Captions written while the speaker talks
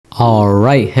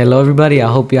Alright, hello everybody,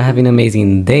 I hope you're having an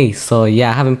amazing day. So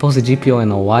yeah, I haven't posted GPO in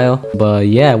a while, but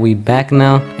yeah, we back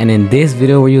now. And in this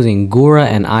video, we're using Gura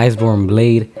and Iceborn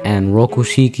Blade and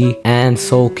Rokushiki and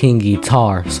Soul King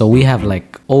Guitar. So we have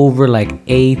over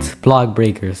 8 block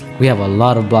breakers. We have a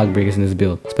lot of block breakers in this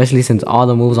build, especially since all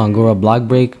the moves on Gura block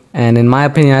break. And in my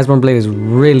opinion, Iceborn Blade is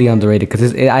really underrated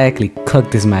because I actually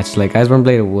cooked this match. Iceborn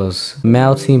Blade was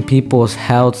melting people's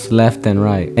healths left and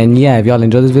right. And yeah, if y'all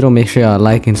enjoyed this video, make sure y'all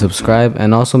like and subscribe.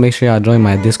 And also make sure y'all join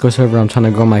my Discord server. I'm trying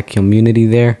to grow my community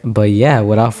there. But yeah,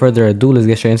 without further ado, let's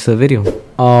get straight into the video.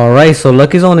 Alright, so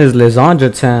Lucky Zone is Lysandra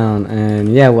Town.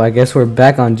 And yeah, well, I guess we're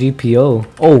back on GPO.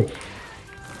 Oh!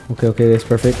 Okay, that's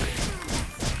perfect.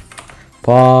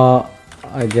 Paw.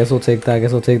 I guess we'll take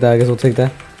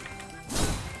that.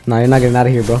 Nah, you're not getting out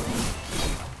of here, bro.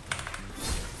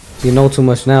 You know too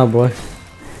much now, boy.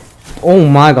 Oh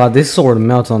my god, this sword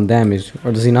melts on damage.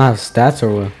 Or does he not have stats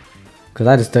or what? Because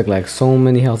I just took so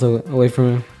many health away from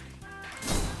him.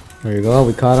 There you go,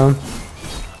 we caught him.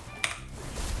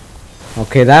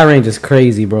 Okay, that range is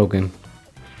crazy broken.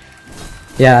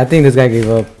 Yeah, I think this guy gave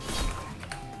up.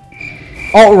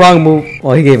 Oh, wrong move.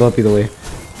 Oh, he gave up either way.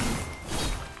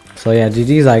 So yeah,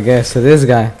 GG's I guess to this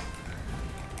guy.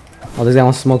 Oh, this guy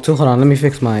wants to smoke too. Hold on, let me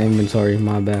fix my inventory.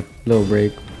 My bad. Little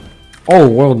break. Oh,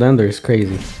 World Ender is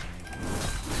crazy.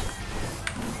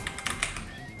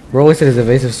 Bro wasted his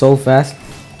evasive so fast.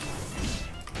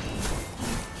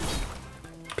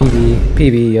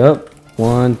 PB, up.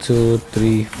 1, 2,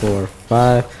 3, 4,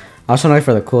 5. I was trying to wait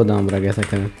for the cooldown, but I guess I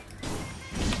couldn't.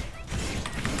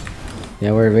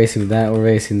 Yeah, we're evasing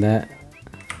that.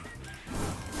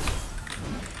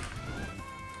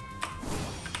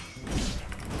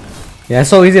 Yeah, it's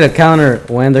so easy to counter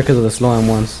Wender because of the slow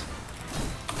M1s.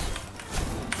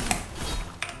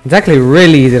 It's actually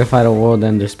really easy to fight a World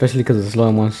Ender, especially because of the slow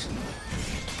M1s.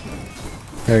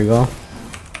 There you go.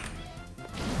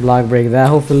 Block break that,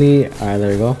 hopefully. Alright,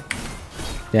 there you go.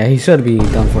 Yeah, he should be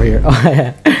done for here. Oh,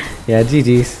 yeah,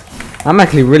 GG's. I'm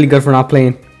actually really good for not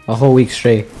playing a whole week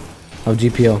straight of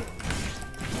GPO.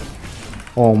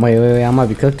 Oh, wait, I might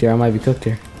be cooked here.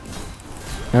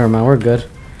 Never mind, we're good.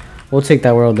 We'll take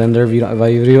that World Ender if you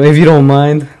don't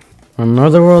mind.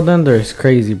 Another World Ender is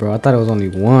crazy, bro. I thought it was only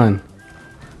one.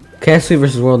 Cassie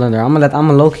versus World Ender. I'm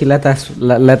gonna low-key let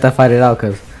that fight it out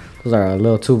because those are a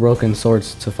little too broken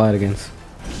swords to fight against.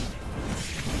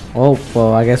 Oh,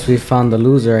 well, I guess we found the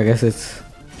loser. I guess it's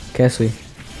Cassie.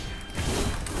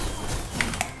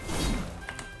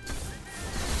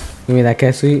 Give me that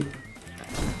Cassie.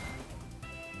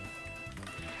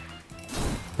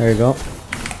 There you go.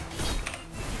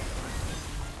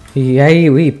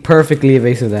 We perfectly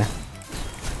evasive that.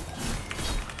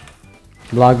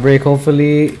 Block break,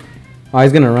 hopefully. Oh,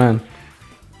 he's gonna run.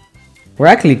 We're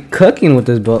actually cooking with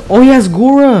this build. Oh, he has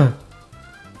Gura.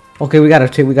 Okay, we gotta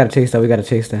chase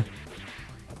that.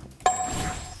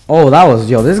 Oh, that was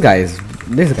this guy is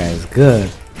good.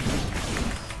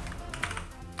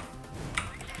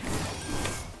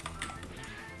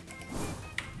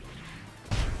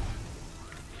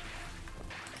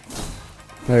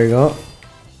 There you go.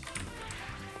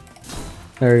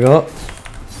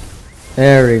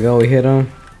 There we go, we hit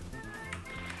him.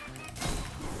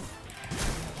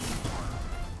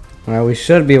 Alright, we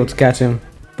should be able to catch him.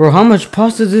 Bro, how much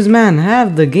pulse does this man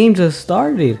have? The game just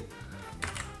started.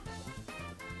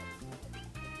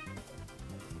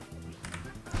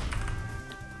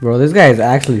 Bro, this guy is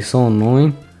actually so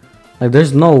annoying.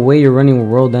 There's no way you're running with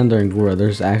World Ender and Gura.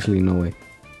 There's actually no way.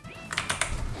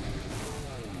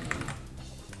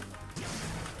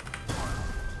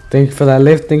 Thank you for that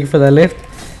lift.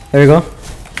 There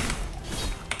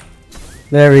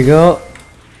we go.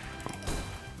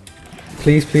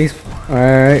 Please.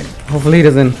 Alright. Hopefully he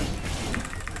doesn't.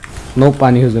 Nope,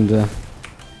 I knew he was gonna do that.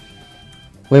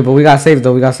 Wait, but we got saved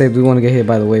though. We want to get hit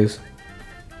by the waves.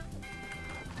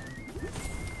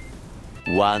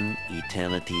 One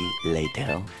eternity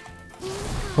later.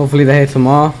 Hopefully that hits him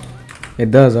off.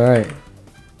 It does, alright.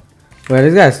 Wait,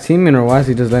 this guy's teaming or why is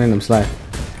he just letting him slide?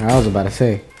 I was about to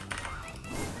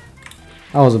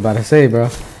say, bro.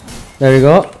 There you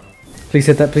go. Please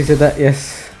hit that.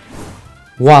 Yes.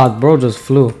 Wow, bro just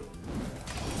flew.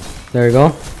 There you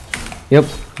go. Yep.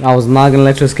 I was not gonna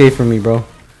let you escape from me, bro.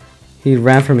 He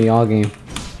ran from me all game.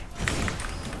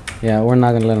 Yeah, we're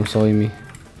not gonna let him solo me.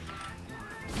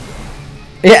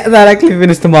 Yeah, that actually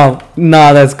finished him off.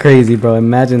 Nah, that's crazy, bro.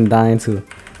 Imagine dying to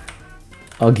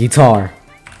a guitar.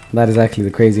 That is actually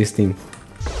the craziest thing.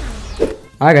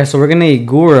 Alright guys, so we're gonna eat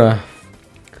Gura.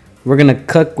 We're gonna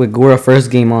cook with Gura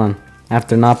first game on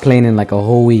after not playing in a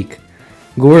whole week.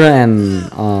 Gura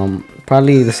and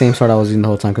probably the same sword I was using the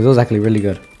whole time because it was actually really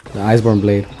good. The Iceborn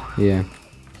blade. Yeah.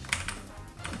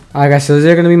 Alright guys, so these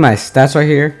are gonna be my stats right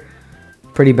here.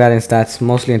 Pretty bad in stats,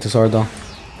 mostly into sword though.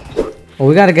 Oh,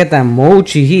 we gotta get that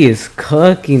Mochi. He is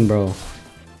cooking, bro.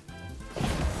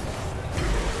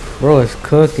 Bro is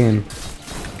cooking.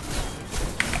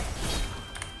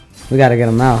 We gotta get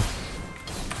him now.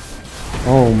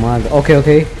 Oh my god. Okay,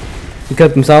 okay. He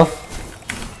cooked himself.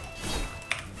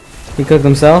 He cooked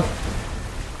himself.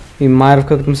 He might have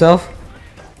cooked himself.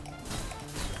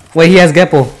 Wait, he has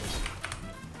Geppo.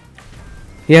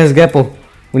 He has Geppo.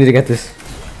 We need to get this.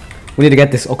 We need to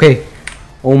get this. Okay.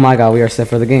 Oh my god, we are set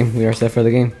for the game. We are set for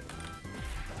the game.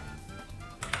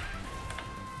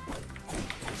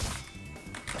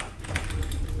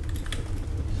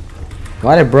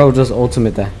 Why did bro just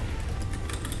ultimate that?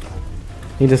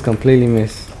 He just completely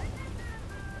missed.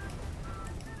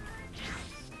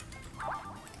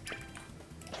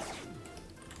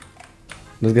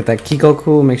 Let's get that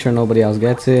Kikoku, make sure nobody else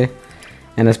gets it.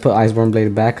 And let's put Iceborn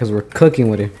Blade back because we're cooking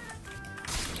with it.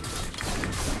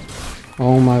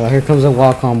 Oh my god, here comes a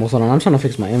wall combo. Hold on, I'm trying to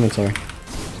fix my inventory.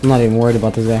 I'm not even worried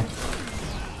about this guy.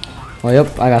 Oh,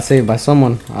 yep, I got saved by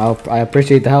someone. I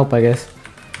appreciate the help, I guess.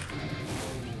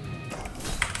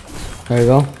 There we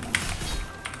go.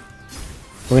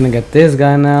 We're gonna get this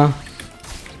guy now.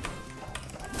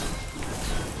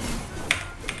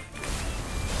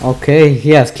 Okay,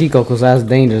 he has Kiko, cause that's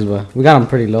dangerous, but we got him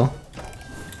pretty low.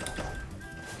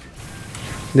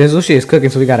 This Ushi is cooking,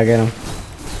 so we gotta get him.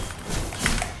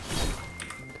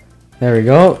 There we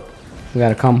go. We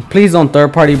gotta come. Please don't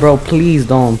third party, bro. Please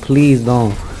don't. Please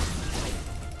don't.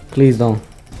 Please don't.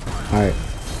 Alright.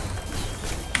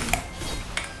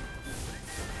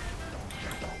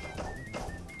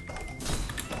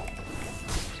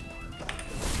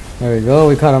 There we go.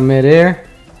 We caught him mid-air.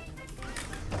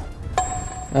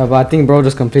 But I think bro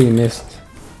just completely missed.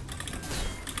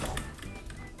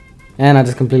 And I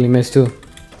just completely missed too.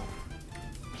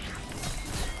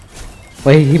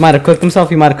 Wait, he might have cooked himself.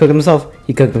 He might have cooked himself.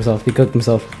 He cooked himself. He cooked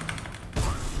himself.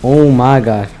 Oh my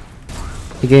god.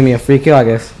 He gave me a free kill, I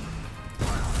guess.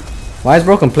 Why is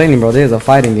bro complaining, bro? This is a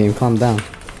fighting game. Calm down.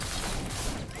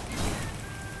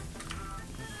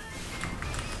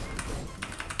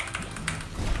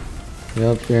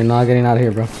 Yup, you're not getting out of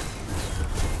here, bro.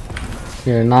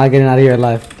 You're not getting out of here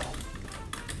alive.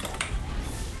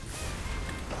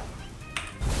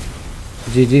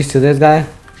 GG's to this guy.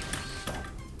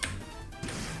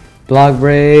 Block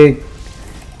break.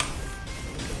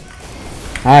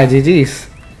 Alright, GG's.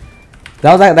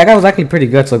 That guy was actually pretty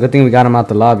good, so good thing we got him out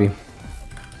the lobby.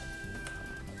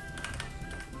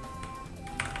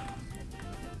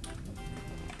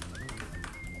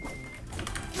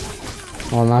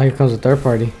 Oh, now here comes the third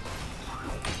party.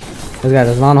 This guy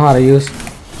does not know how to use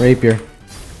rapier.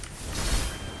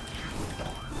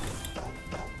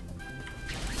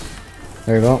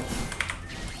 There we go.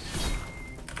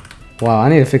 Wow, I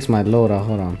need to fix my loadout.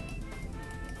 Hold on.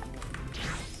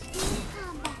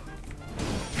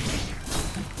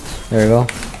 There we go.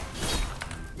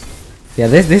 Yeah,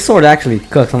 this sword actually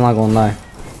cooks, I'm not gonna lie.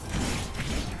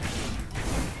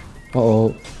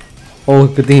 Uh-oh. Oh,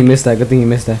 good thing he missed that. Good thing he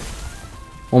missed that.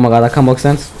 Oh my god, that combo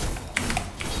extends.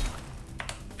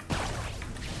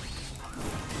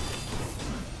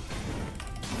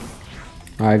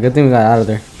 Alright, good thing we got out of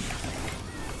there.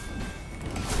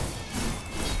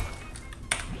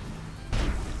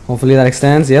 Hopefully that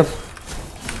extends, yep.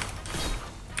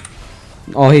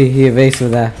 Oh, he evades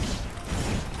with that.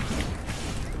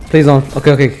 Please don't.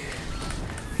 Okay, okay.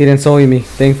 He didn't solo me.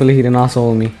 Thankfully, he did not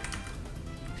solo me.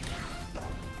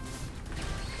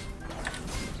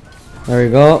 There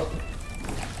we go.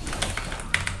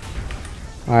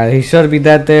 Alright, he should be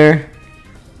dead there.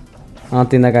 I don't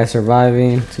think that guy's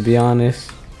surviving, to be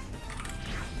honest.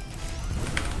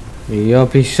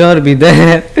 Yup, he should be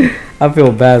dead. I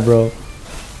feel bad, bro.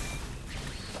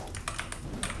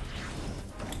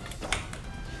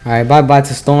 Alright, bye-bye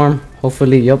to Storm.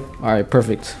 Hopefully, yup. Alright,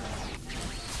 perfect.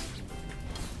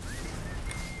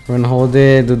 We're gonna hold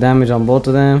it, do damage on both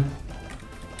of them.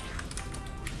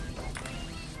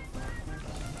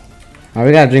 Alright,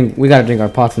 we gotta drink our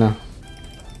pots now.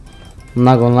 I'm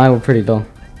not gonna lie, we're pretty dull.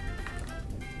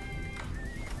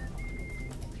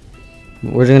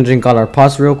 We're gonna drink all our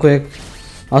pots real quick.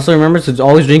 Also, remember to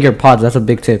always drink your pods. That's a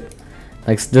big tip.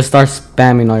 Like, just start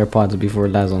spamming all your pods before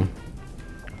that zone.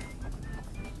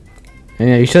 And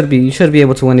yeah, you should be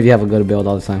able to win if you have a good build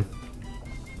all the time.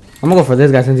 I'm gonna go for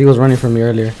this guy since he was running from me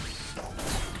earlier.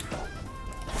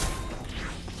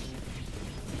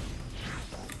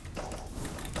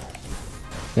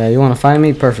 Yeah, you wanna find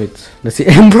me? Perfect. Let's see.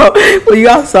 Bro, when you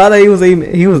guys saw that he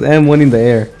was M winning the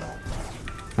air.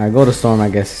 Alright, go to storm, I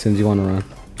guess, since you want to run.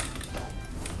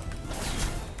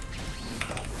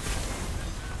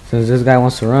 Since this guy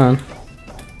wants to run.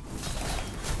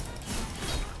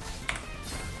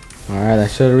 Alright, I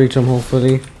should reach him,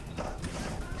 hopefully.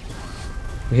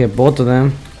 We hit both of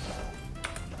them.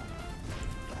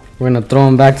 We're gonna throw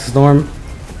him back to storm.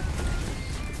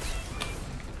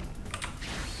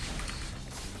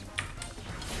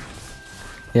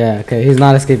 Yeah, okay, he's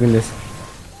not escaping this.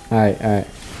 Alright, alright.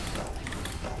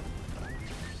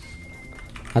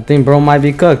 I think bro might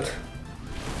be cooked.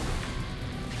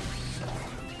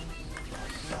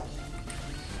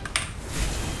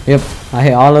 Yep, I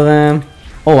hit all of them.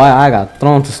 Oh, I got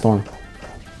thrown to storm.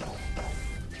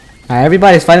 Alright,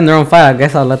 everybody's fighting their own fight. I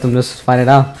guess I'll let them just fight it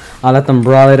out. I'll let them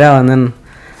brawl it out, and then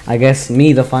I guess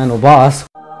me, the final boss,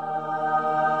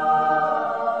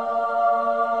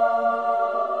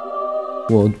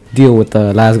 will deal with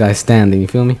the last guy standing. You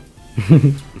feel me?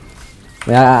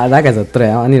 Yeah, that guy's a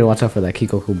threat. I need to watch out for that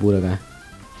Kikoku Buddha guy.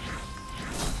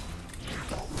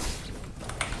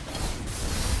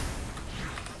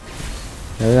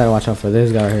 Yeah, we gotta watch out for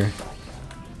this guy right here.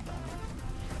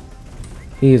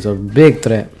 He's a big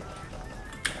threat.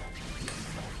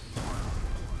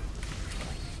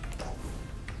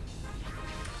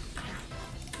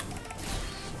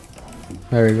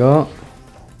 There we go.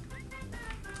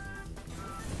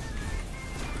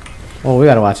 Oh, we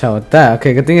gotta watch out with that.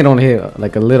 Okay, good thing it only hit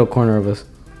like a little corner of us.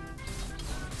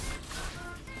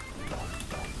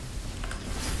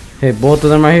 Hit both of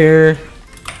them right here.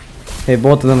 Hit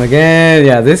both of them again.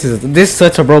 Yeah, this is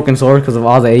such a broken sword because of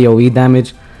all the AoE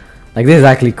damage. Like, this is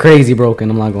actually crazy broken,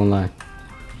 I'm not gonna lie.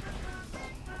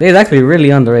 This is actually really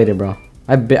underrated, bro.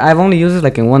 I've only used it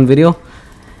like in one video,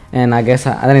 and I guess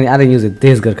I didn't use it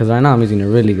this good because right now I'm using it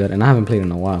really good, and I haven't played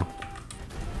in a while.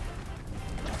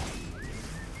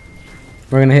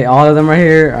 We're gonna hit all of them right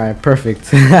here. All right, perfect.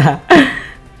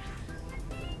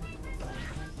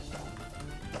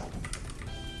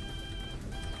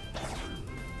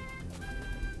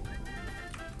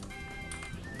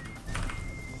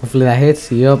 Hopefully that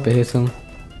hits. Yup, it hits him.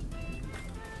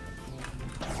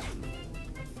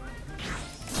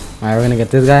 Alright, we're gonna get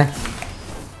this guy.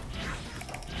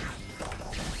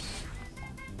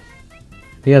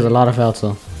 He has a lot of health,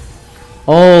 so.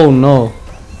 Oh no.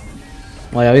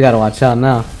 Oh yeah, we gotta watch out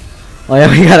now. Oh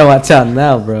yeah, we gotta watch out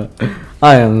now, bro.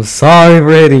 I am sorry for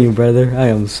hitting you, brother. I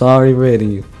am sorry for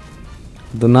hitting you.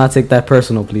 Do not take that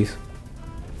personal, please.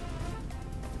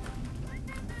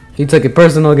 He took it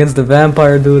personal against the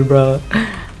vampire dude, bro.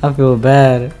 I feel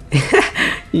bad.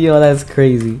 Yo, that's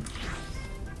crazy.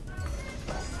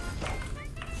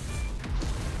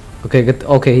 Okay, good.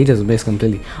 Okay, he just missed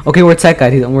completely. Okay, we're tech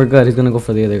guy. We're good. He's gonna go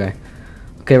for the other guy.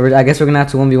 Okay, I guess we're gonna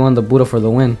have to 1v1 the Buddha for the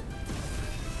win.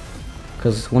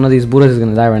 Because one of these Buddhas is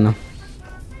gonna die right now.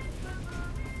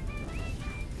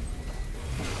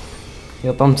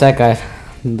 Yep, I'm tech guy.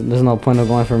 There's no point of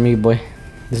going for me, boy.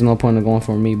 There's no point of going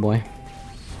for me, boy.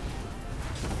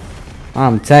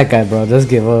 I'm tech guy, bro. Just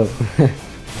give up.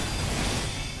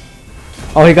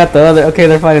 Oh, he got the other. Okay,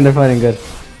 they're fighting good.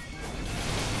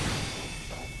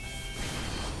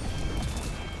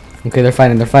 Okay, they're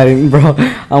fighting, bro.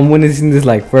 I'm witnessing this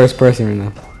like first person right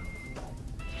now.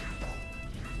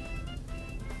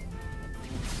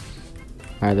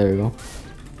 Alright, there we go.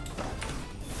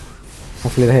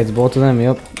 Hopefully that hits both of them.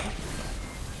 Yep.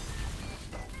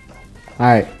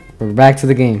 Alright, we're back to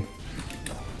the game.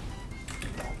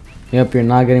 Yep, you're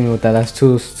not getting me with that. That's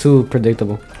too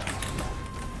predictable.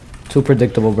 Too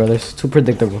predictable, brothers. Too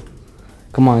predictable.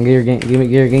 Come on, get your game. Get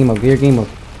your game up. Get your game up.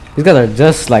 These guys are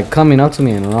just like coming up to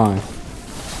me and wrong.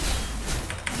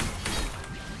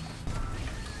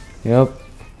 Yep.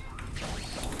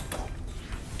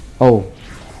 Oh,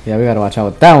 yeah, we gotta watch out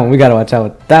with that one. We gotta watch out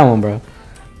with that one, bro.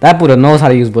 That Buddha knows how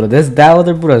to use Buddha. That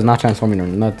other Buddha is not transforming or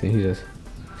nothing.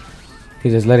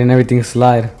 He's just letting everything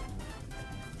slide.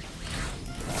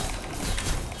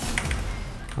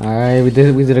 Alright, we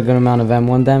did a good amount of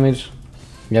M1 damage.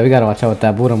 Yeah, we gotta watch out with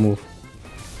that Buddha move.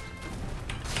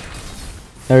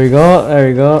 There we go, there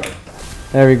we go.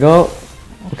 There we go.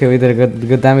 Okay, we did a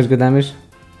good damage, good damage.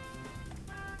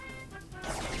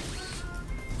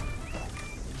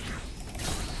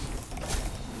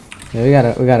 Yeah,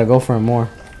 we gotta go for him more.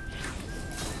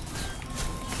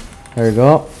 There we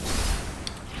go.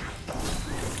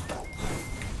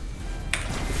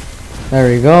 There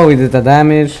we go, we did the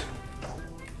damage.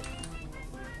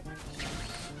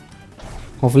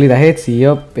 Hopefully that hits.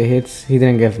 Yup, it hits. He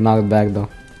didn't get knocked back though.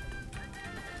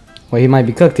 Wait, he might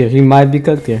be cooked here. He might be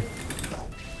cooked here.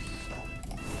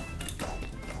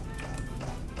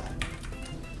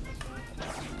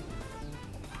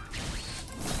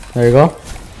 There you go.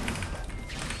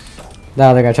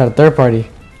 Now they gotta try the third party.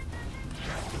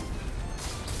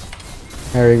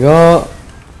 There we go.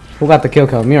 Who got the kill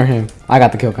count? Me or him? I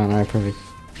got the kill count. Alright, perfect.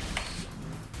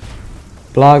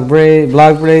 Block break,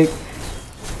 block break.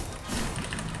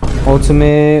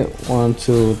 Ultimate. 1,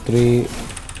 2, 3.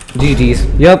 GG's.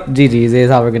 Yup, GG's is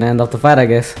how we're gonna end off the fight, I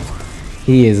guess.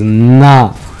 He is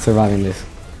not surviving this.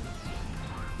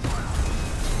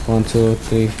 1, 2,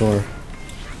 3, 4.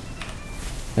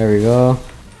 There we go.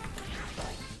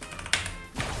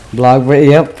 Block break.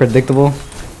 Yep, predictable.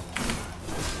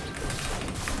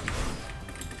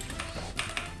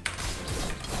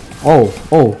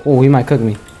 Oh, he might cook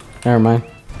me. Never mind.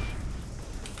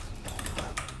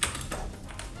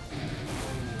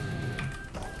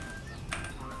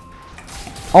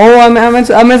 Oh, I meant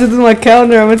to do my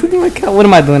counter. What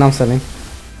am I doing? I'm selling.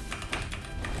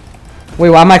 Wait,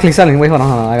 well, I'm actually selling. Wait, hold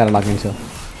on. I gotta lock into.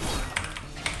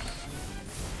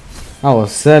 I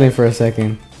was selling for a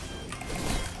second.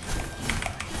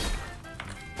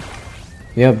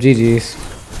 Yep, GG's.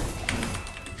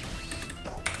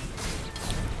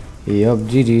 Yup,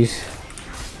 GG's.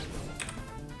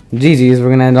 GG's,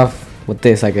 we're gonna end off with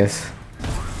this, I guess.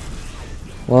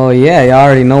 Well, yeah, y'all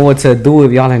already know what to do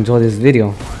if y'all enjoy this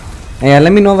video. And yeah,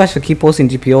 let me know if I should keep posting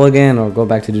GPO again or go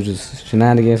back to do just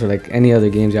shenanigans or like any other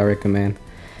games y'all recommend.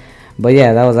 But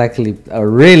yeah, that was actually a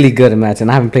really good match and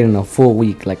I haven't played in a full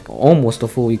week, like almost a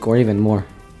full week or even more.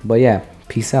 But yeah,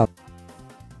 peace out.